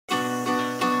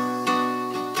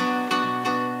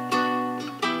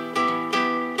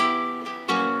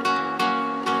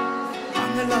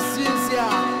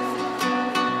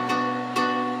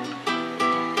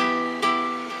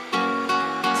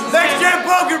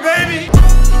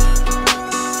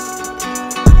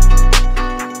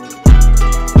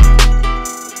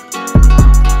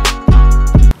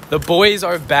The boys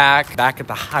are back at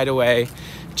the Hideaway.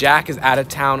 Jack is out of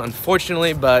town,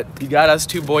 unfortunately, but you got us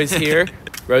two boys here.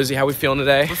 Rosie, how we feeling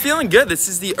today? We're feeling good. This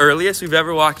is the earliest we've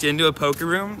ever walked into a poker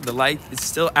room. The light is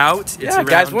still out. It's around.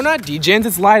 Guys, we're not DJs.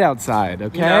 It's light outside,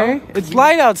 okay? You know, it's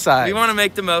light outside. We want to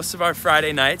make the most of our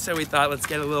Friday night, so we thought let's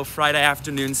get a little Friday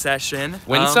afternoon session.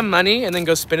 Win some money and then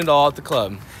go spend it all at the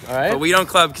club, all right? But we don't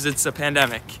club because it's a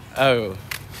pandemic. Oh,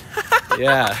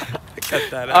 yeah. Cut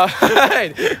that out.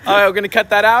 All right, we're gonna cut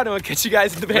that out and we'll catch you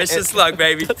guys in the band. Wish us luck,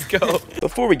 baby. Let's go.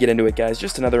 Before we get into it, guys,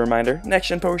 just another reminder,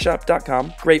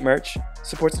 nextgenpokershop.com, great merch,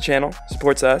 supports the channel,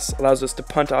 supports us, allows us to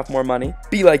punt off more money,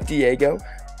 be like Diego,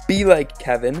 be like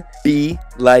Kevin, be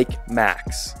like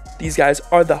Max. These guys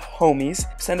are the homies.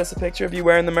 Send us a picture of you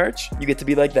wearing the merch, you get to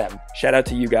be like them. Shout out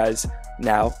to you guys.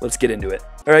 Now, let's get into it.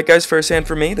 Alright guys, first hand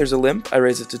for me, there's a limp. I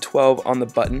raise it to 12 on the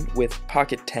button with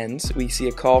pocket 10s. We see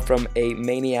a call from a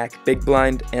maniac big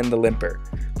blind and the limper.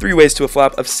 3 ways to a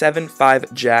flop of 7,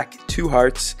 5, jack, 2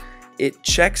 hearts. It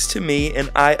checks to me and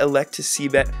I elect to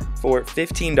c-bet for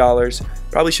 $15.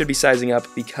 Probably should be sizing up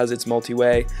because it's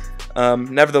multi-way.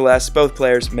 Nevertheless, both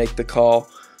players make the call.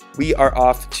 We are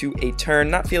off to a turn,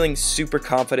 not feeling super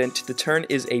confident. The turn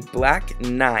is a black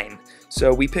 9.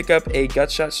 So we pick up a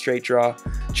gut shot straight draw,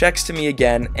 checks to me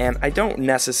again, and I don't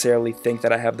necessarily think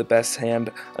that I have the best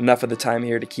hand enough of the time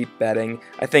here to keep betting.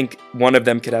 I think one of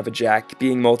them could have a jack.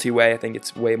 Being multi-way, I think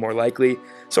it's way more likely,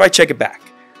 so I check it back.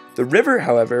 The river,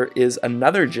 however, is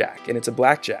another jack, and it's a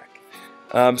blackjack.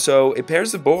 So it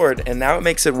pairs the board, and now it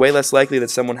makes it way less likely that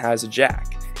someone has a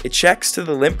jack. It checks to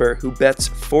the limper, who bets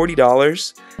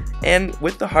 $40, and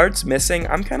with the hearts missing,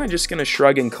 I'm kind of just going to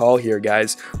shrug and call here,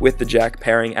 guys, with the jack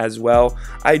pairing as well.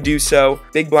 I do so.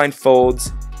 Big blind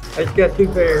folds. I just got 2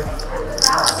 pairs.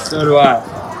 So do I.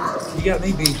 You got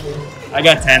me beat. I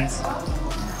got 10s.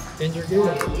 10s are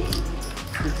good.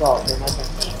 Good call. They're my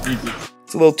turn.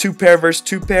 It's a little 2 pair versus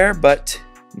 2 pair, but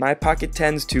my pocket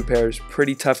 10s 2 pairs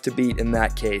pretty tough to beat in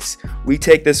that case. We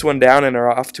take this one down and are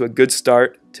off to a good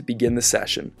start to begin the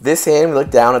session. This hand, we look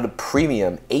down at a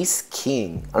premium ace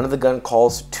king. Under the gun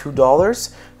calls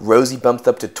 $2. Rosie bumped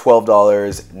up to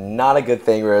 $12. Not a good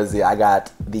thing, Rosie. I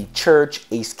got the church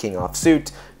ace king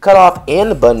offsuit, cut off,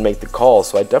 and the button make the call.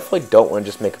 So I definitely don't want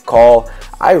to just make a call.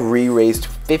 I re-raised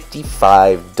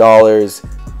 $55.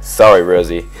 Sorry,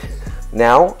 Rosie.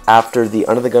 Now, after the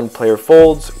under the gun player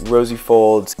folds, Rosie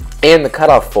folds, and the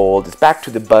cutoff fold, it's back to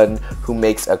the button who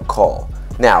makes a call.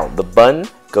 Now, the button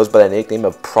goes by the nickname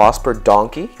of Prosper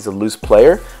Donkey. He's a loose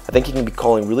player. I think he can be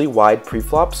calling really wide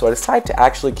pre-flop, so I decide to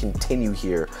actually continue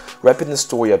here, repping the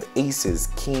story of aces,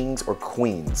 kings, or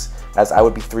queens, as I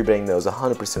would be 3-betting those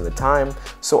 100% of the time,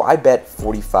 so I bet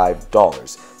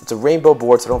 $45. It's a rainbow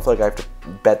board, so I don't feel like I have to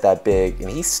bet that big, and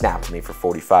he snaps me for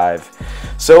 45.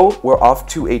 So we're off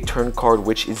to a turn card,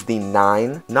 which is the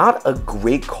 9. Not a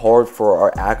great card for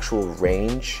our actual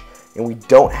range, and we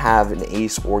don't have an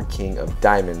ace or king of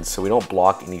diamonds, so we don't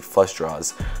block any flush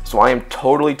draws. So I am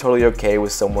totally okay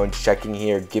with someone checking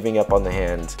here, giving up on the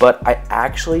hand, but I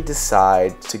actually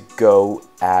decide to go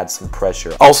add some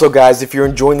pressure. Also guys, if you're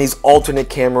enjoying these alternate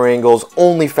camera angles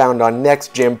only found on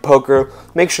Next Gen Poker,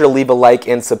 make sure to leave a like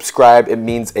and subscribe. It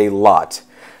means a lot.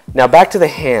 Now back to the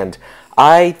hand.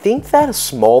 I think that a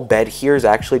small bet here is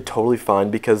actually totally fine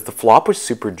because the flop was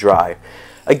super dry.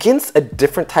 Against a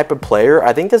different type of player,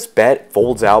 I think this bet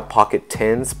folds out pocket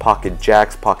 10s, pocket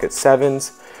jacks, pocket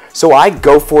 7s. So I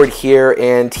go for it here,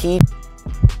 and he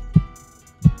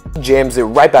jams it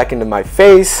right back into my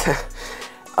face.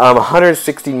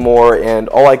 160 more, and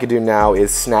all I could do now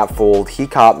is snap fold. He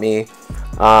caught me.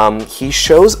 He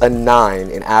shows a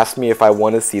 9 and asked me if I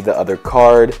want to see the other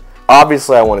card.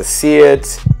 Obviously, I want to see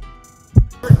it.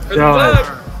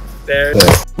 There.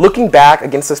 Looking back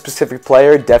against a specific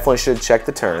player, definitely should check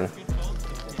the turn.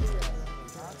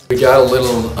 We got a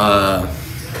little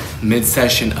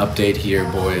mid-session update here,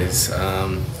 boys.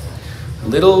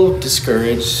 Little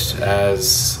discouraged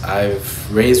as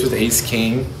I've raised with ace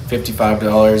king, $55.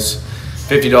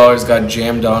 $50 got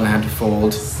jammed on, had to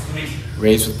fold.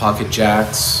 Raised with pocket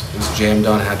jacks, was jammed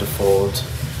on, had to fold.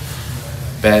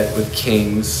 Bet with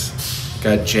kings,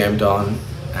 got jammed on,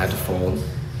 had to fold.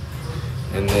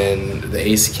 And then the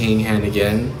ace king hand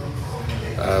again,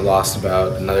 lost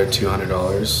about another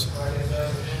 $200.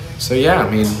 So yeah, I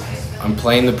mean, I'm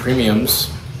playing the premiums,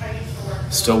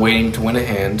 still waiting to win a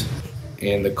hand,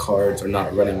 and the cards are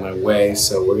not running my way,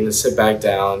 so we're gonna sit back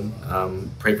down,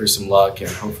 pray for some luck, and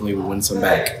hopefully we win some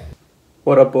back.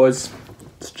 What up, boys?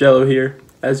 It's Jello here.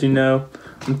 As you know,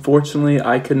 unfortunately,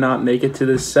 I could not make it to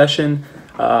this session.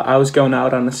 I was going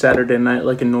out on a Saturday night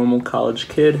like a normal college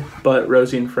kid, but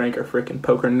Rosie and Frank are freaking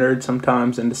poker nerds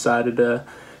sometimes and decided to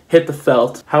hit the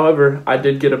felt. However, I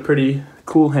did get a pretty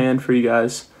cool hand for you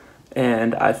guys,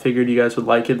 and I figured you guys would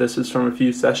like it. This is from a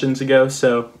few sessions ago,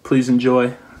 so please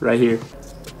enjoy right here.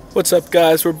 What's up,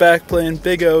 guys? We're back playing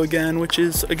Big O again, which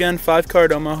is, again,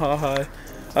 5-card Omaha High.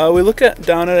 We look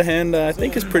down at a hand that I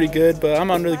think is pretty good, but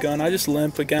I'm under the gun. I just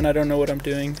limp. Again, I don't know what I'm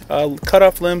doing.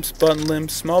 Cutoff limps, button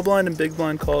limps, small blind and big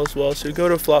blind call as well, so we go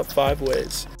to a flop 5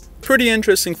 ways. Pretty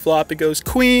interesting flop. It goes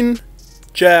queen,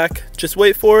 jack, just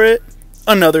wait for it,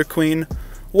 another queen.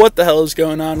 What the hell is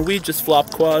going on? We just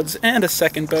flopped quads and a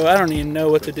second bow. I don't even know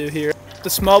what to do here. The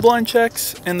small blind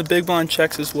checks and the big blind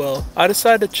checks as well. I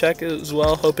decided to check it as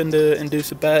well, hoping to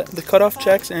induce a bet. The cutoff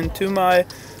checks, and to my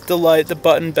delight, the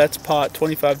button bets pot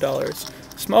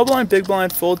 $25. Small blind, big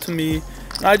blind fold to me,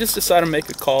 and I just decided to make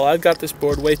a call. I've got this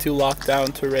board way too locked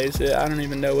down to raise it. I don't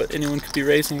even know what anyone could be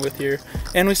raising with here.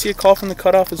 And we see a call from the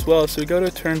cutoff as well, so we go to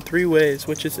a turn 3 ways,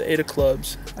 which is the 8 of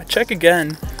clubs. I check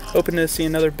again, hoping to see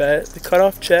another bet. The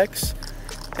cutoff checks,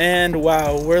 and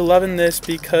wow, we're loving this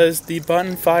because the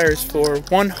button fires for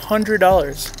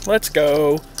 $100. Let's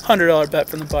go. $100 bet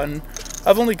from the button.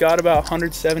 I've only got about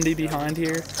 170 behind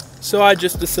here, so I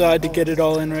just decided to get it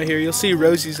all in right here. You'll see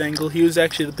Rosie's angle. He was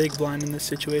actually the big blind in this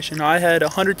situation. I had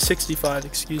 165,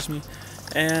 excuse me.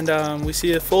 And we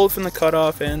see a fold from the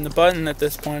cutoff, and the button at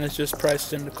this point is just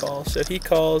priced in to call. So he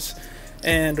calls,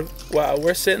 and wow,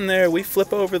 we're sitting there. We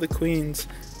flip over the queens,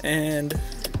 and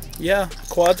yeah,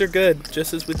 quads are good,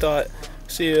 just as we thought.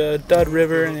 See a dud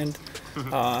river, and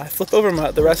I flip over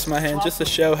the rest of my hand just to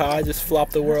show how I just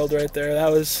flopped the world right there. That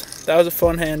was a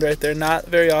fun hand right there. Not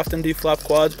very often do you flop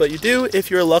quads, but you do if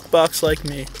you're a luck box like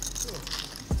me.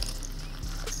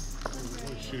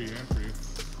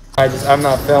 I'm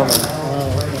not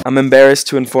filming. I'm embarrassed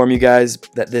to inform you guys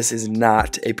that this is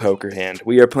not a poker hand.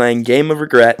 We are playing Game of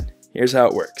Regret. Here's how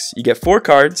it works. You get 4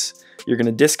 cards. You're going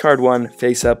to discard 1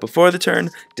 face up before the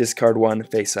turn, discard 1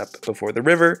 face up before the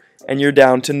river, and you're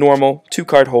down to normal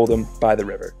 2-card hold'em by the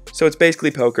river. So it's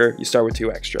basically poker. You start with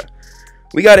 2 extra.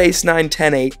 We got ace 9,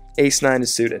 10, 8. Ace 9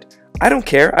 is suited. I don't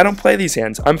care. I don't play these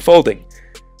hands. I'm folding.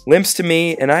 Limps to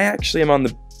me, and I actually am on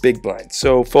the big blind.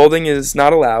 So folding is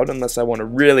not allowed unless I want to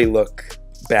really look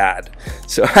bad.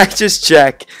 So I just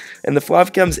check, and the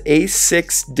flop comes ace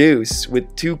 6 deuce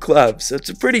with 2 clubs. So it's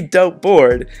a pretty dope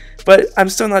board, but I'm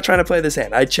still not trying to play this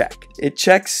hand. I check. It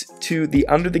checks to the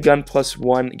under the gun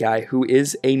 +1 guy, who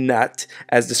is a nut,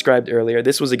 as described earlier.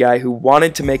 This was a guy who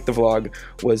wanted to make the vlog,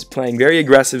 was playing very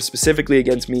aggressive, specifically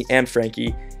against me and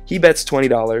Frankie. He bets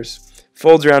 $20,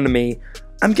 folds around to me.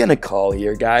 I'm gonna call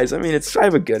here, guys. I mean, I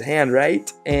have a good hand,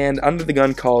 right? And under the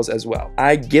gun calls as well.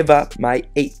 I give up my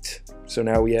 8. So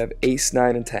now we have ace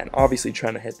 9 and 10, obviously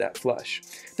trying to hit that flush.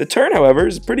 The turn, however,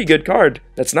 is a pretty good card.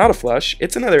 That's not a flush.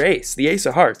 It's another ace, the ace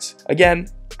of hearts. Again,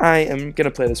 I am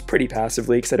gonna play this pretty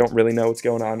passively because I don't really know what's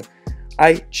going on.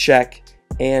 I check,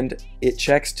 and it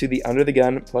checks to the under the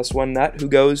gun +1 nut, who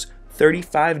goes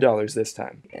 $35 this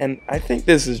time. And I think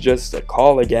this is just a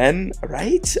call again,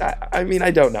 right? I mean,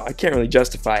 I don't know. I can't really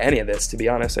justify any of this, to be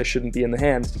honest. I shouldn't be in the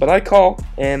hand. But I call,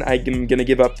 and I'm gonna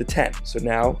give up the 10. So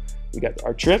now we got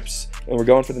our trips, and we're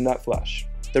going for the nut flush.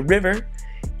 The river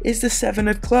is the 7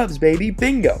 of clubs, baby.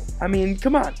 Bingo. I mean,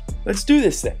 come on. Let's do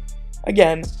this thing.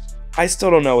 Again, I still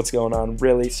don't know what's going on,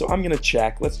 really, so I'm gonna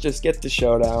check. Let's just get the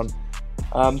showdown.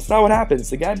 It's not what happens.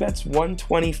 The guy bets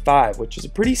 125, which is a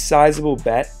pretty sizable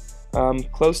bet.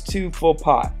 Close to full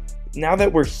pot. Now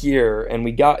that we're here and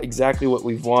we got exactly what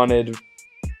we've wanted,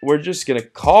 we're just gonna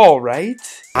call, right?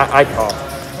 I call.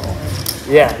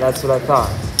 Yeah, that's what I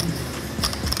thought.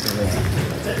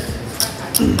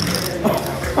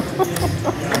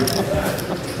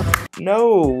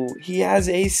 No, he has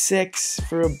ace 6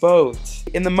 for a boat.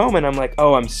 In the moment, I'm like,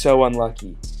 oh, I'm so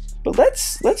unlucky. But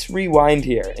let's rewind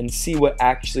here and see what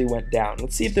actually went down.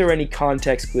 Let's see if there were any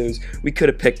context clues we could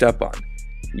have picked up on.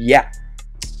 Yeah.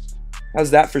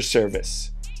 How's that for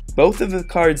service? Both of the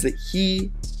cards that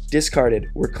he discarded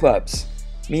were clubs,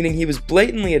 meaning he was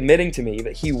blatantly admitting to me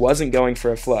that he wasn't going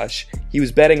for a flush. He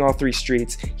was betting all 3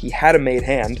 streets. He had a made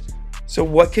hand. So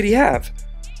what could he have?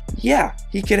 Yeah,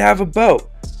 he could have a boat.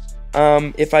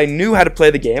 If I knew how to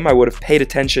play the game, I would have paid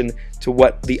attention to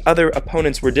what the other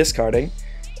opponents were discarding,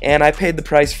 and I paid the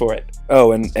price for it.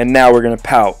 Oh, and now we're gonna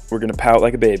pout. We're gonna pout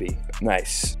like a baby.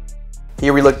 Nice.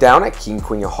 Here we look down at King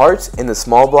Queen of Hearts. In the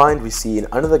small blind, we see an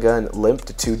under the gun limp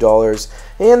to $2,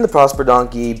 and the Prosper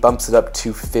Donkey bumps it up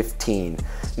to $15.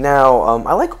 Now,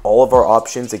 I like all of our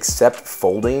options except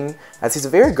folding. as he's a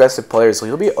very aggressive player, so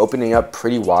he'll be opening up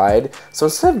pretty wide. So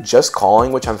instead of just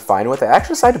calling, which I'm fine with, I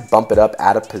actually decided to bump it up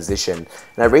out of position,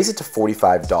 and I raised it to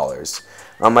 $45.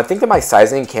 I think that my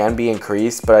sizing can be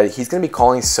increased, but he's going to be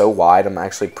calling so wide, I'm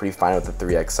actually pretty fine with the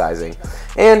 3x sizing.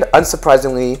 And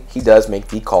unsurprisingly, he does make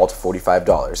the call to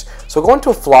 $45. So going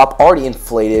to a flop already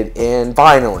inflated, and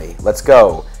finally, let's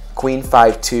go. Queen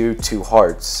 5-2, 2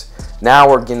 hearts. Now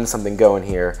we're getting something going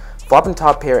here. Flopping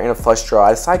top pair and a flush draw,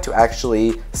 I decide to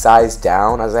actually size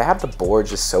down as I have the board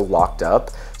just so locked up.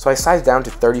 So I size down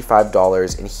to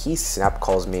 $35, and he snap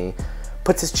calls me,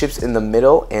 puts his chips in the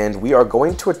middle, and we are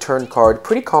going to a turn card,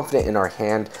 pretty confident in our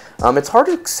hand. It's hard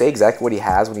to say exactly what he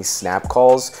has when he snap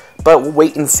calls, but we'll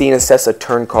wait and see and assess a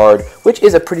turn card, which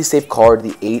is a pretty safe card,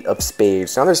 the 8 of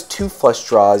spades. Now there's 2 flush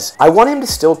draws. I want him to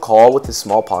still call with his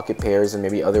small pocket pairs and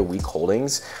maybe other weak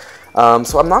holdings.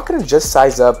 So I'm not going to just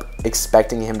size up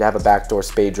expecting him to have a backdoor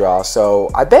spade draw, so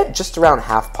I bet just around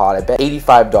half pot. I bet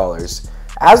 $85.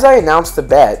 As I announce the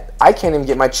bet, I can't even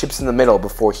get my chips in the middle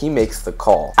before he makes the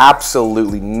call.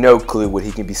 Absolutely no clue what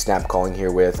he can be snap calling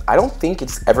here with. I don't think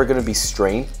it's ever going to be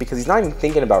strength because he's not even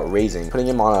thinking about raising. Putting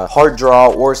him on a hard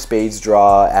draw or spades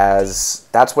draw, as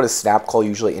that's what a snap call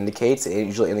usually indicates. It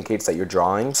usually indicates that you're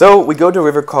drawing. So we go to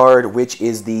river card, which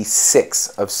is the 6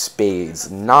 of spades.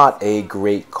 Not a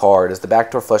great card as the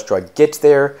backdoor flush draw gets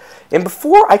there. And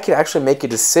before I could actually make a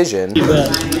decision,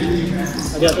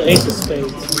 I got the 8 of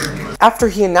spades. After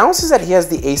he announces that he has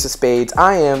the ace of spades,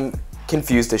 I am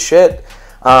confused as shit.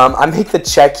 I make the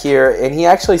check here, and he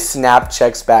actually snap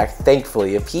checks back,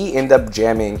 thankfully. If he ended up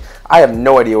jamming, I have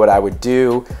no idea what I would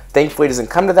do. Thankfully, it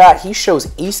doesn't come to that. He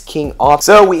shows ace-king off,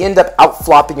 so we end up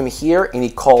out-flopping him here, and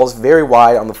he calls very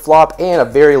wide on the flop and a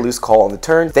very loose call on the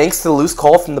turn. Thanks to the loose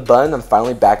call from the button, I'm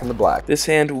finally back in the black. This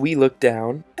hand, we look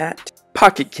down at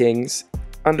pocket kings.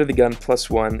 Under the gun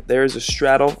 +1. There is a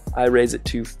straddle. I raise it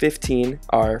to 15.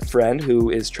 Our friend, who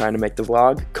is trying to make the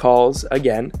vlog, calls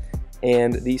again,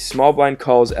 and the small blind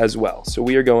calls as well. So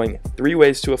we are going 3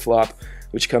 ways to a flop,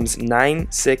 which comes 9,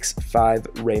 6, 5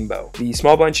 rainbow. The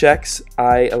small blind checks.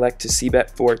 I elect to c-bet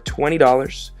for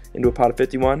 $20 into a pot of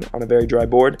 51 on a very dry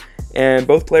board, and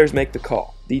both players make the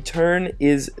call. The turn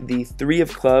is the 3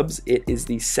 of clubs. It is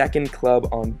the 2nd club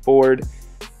on board.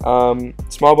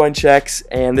 Small blind checks,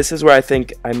 and this is where I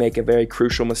think I make a very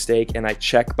crucial mistake and I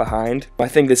check behind. I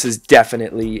think this is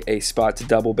definitely a spot to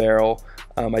double barrel.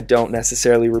 I don't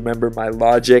necessarily remember my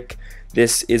logic.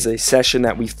 This is a session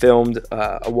that we filmed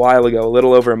a while ago, a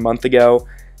little over a month ago,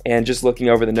 and just looking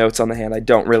over the notes on the hand, I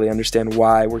don't really understand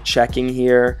why we're checking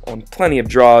here on plenty of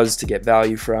draws to get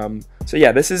value from. So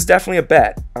yeah, this is definitely a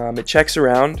bet. It checks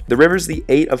around. The river's the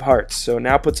 8 of hearts, so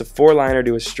now puts a 4-liner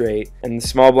to a straight, and the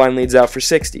small blind leads out for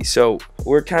 60. So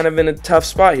we're kind of in a tough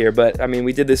spot here, but I mean,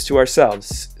 we did this to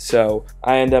ourselves. So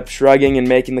I end up shrugging and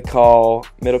making the call.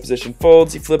 Middle position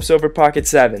folds, he flips over pocket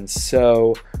 7s.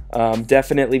 So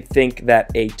definitely think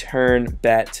that a turn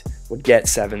bet would get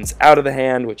 7s out of the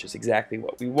hand, which is exactly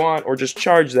what we want, or just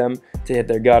charge them to hit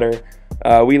their gutter.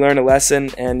 We learned a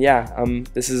lesson, and yeah,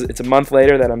 it's a month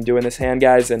later that I'm doing this hand,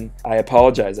 guys, and I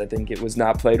apologize. I think it was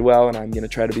not played well, and I'm going to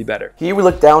try to be better. Here we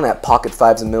look down at pocket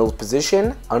 5s in middle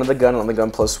position. Under the gun, on the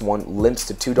gun +1, limps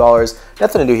to $2.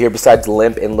 Nothing to do here besides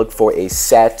limp and look for a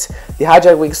set. The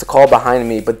hijack makes the call behind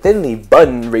me, but then the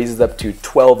button raises up to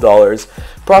 $12.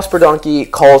 Prosper Donkey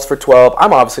calls for 12.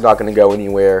 I'm obviously not going to go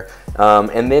anywhere.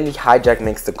 And then the hijack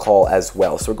makes the call as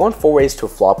well. So we're going 4 ways to a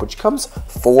flop, which comes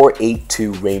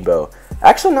 4-8-2 rainbow.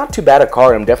 Actually, not too bad a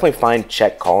card. I'm definitely fine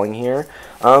check calling here.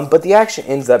 But the action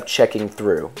ends up checking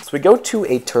through. So we go to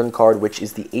a turn card, which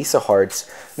is the ace of hearts.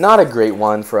 Not a great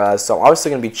one for us, so I'm obviously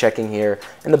going to be checking here.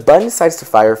 And the button decides to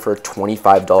fire for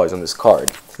 $25 on this card.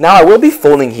 Now, I will be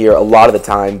folding here a lot of the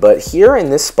time, but here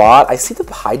in this spot, I see that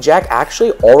the hijack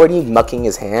actually already mucking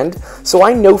his hand, so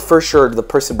I know for sure the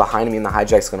person behind me in the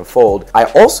hijack is going to fold. I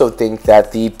also think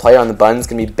that the player on the button is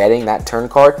going to be betting that turn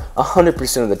card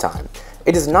 100% of the time.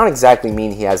 It does not exactly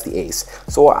mean he has the ace,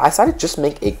 so I decided to just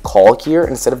make a call here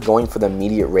instead of going for the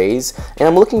immediate raise, and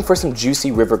I'm looking for some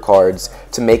juicy river cards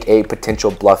to make a potential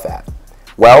bluff at.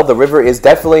 Well, the river is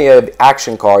definitely an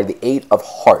action card, the 8 of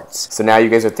hearts. So now you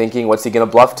guys are thinking, what's he going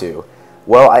to bluff to?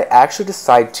 Well, I actually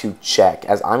decide to check,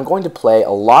 as I'm going to play a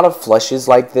lot of flushes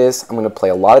like this, I'm going to play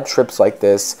a lot of trips like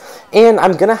this, and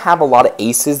I'm going to have a lot of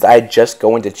aces that I just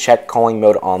go into check calling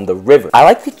mode on the river. I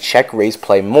like the check raise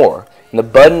play more, and the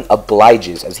button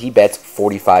obliges as he bets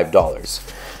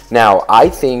 $45. Now, I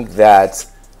think that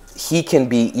he can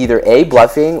be either A,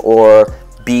 bluffing, or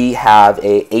B, have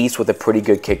a ace with a pretty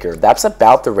good kicker. That's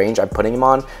about the range I'm putting him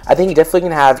on. I think he definitely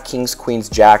can have kings, queens,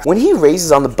 jacks. When he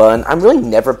raises on the button, I'm really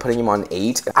never putting him on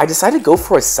 8. I decided to go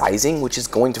for a sizing, which is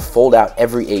going to fold out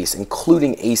every ace,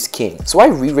 including ace king. So I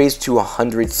re-raised to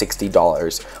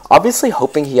 $160. Obviously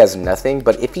hoping he has nothing,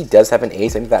 but if he does have an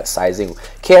ace, I think that sizing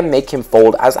can make him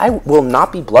fold, as I will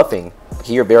not be bluffing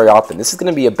here very often. This is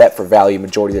going to be a bet for value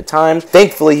majority of the time.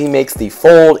 Thankfully, he makes the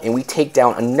fold, and we take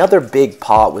down another big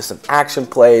pot with some action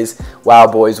plays. Wow,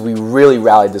 boys, we really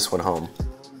rallied this one home.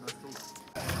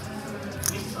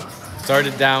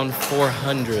 Started down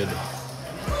 400.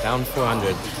 Down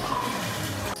 400.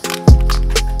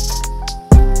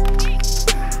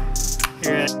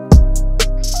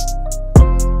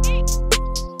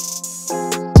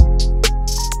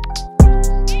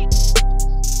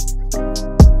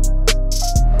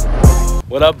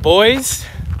 What up, boys?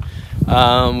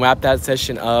 Wrapped that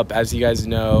session up, as you guys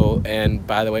know, and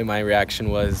by the way, my reaction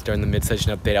was during the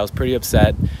mid-session update. I was pretty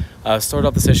upset. Started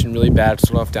off the session really bad,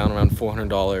 started off down around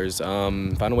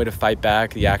 $400. Found a way to fight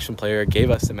back. The action player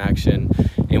gave us some action,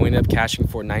 and we ended up cashing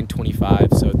for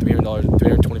 $925, so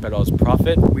 $325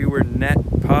 profit. We were net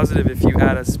positive if you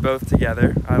had us both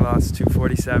together. I lost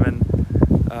 247.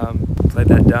 Played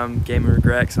that dumb game of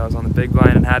regret because I was on the big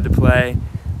blind and had to play,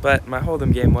 but my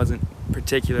hold'em game wasn't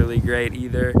particularly great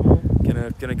either.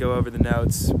 Gonna go over the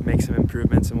notes, make some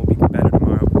improvements, and we'll be better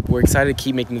tomorrow. We're excited to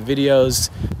keep making the videos.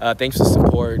 Thanks for the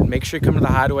support. Make sure you come to the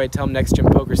Hideaway. Tell them Next Gen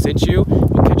Poker sent you.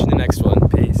 We'll catch you in the next one.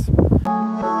 Peace.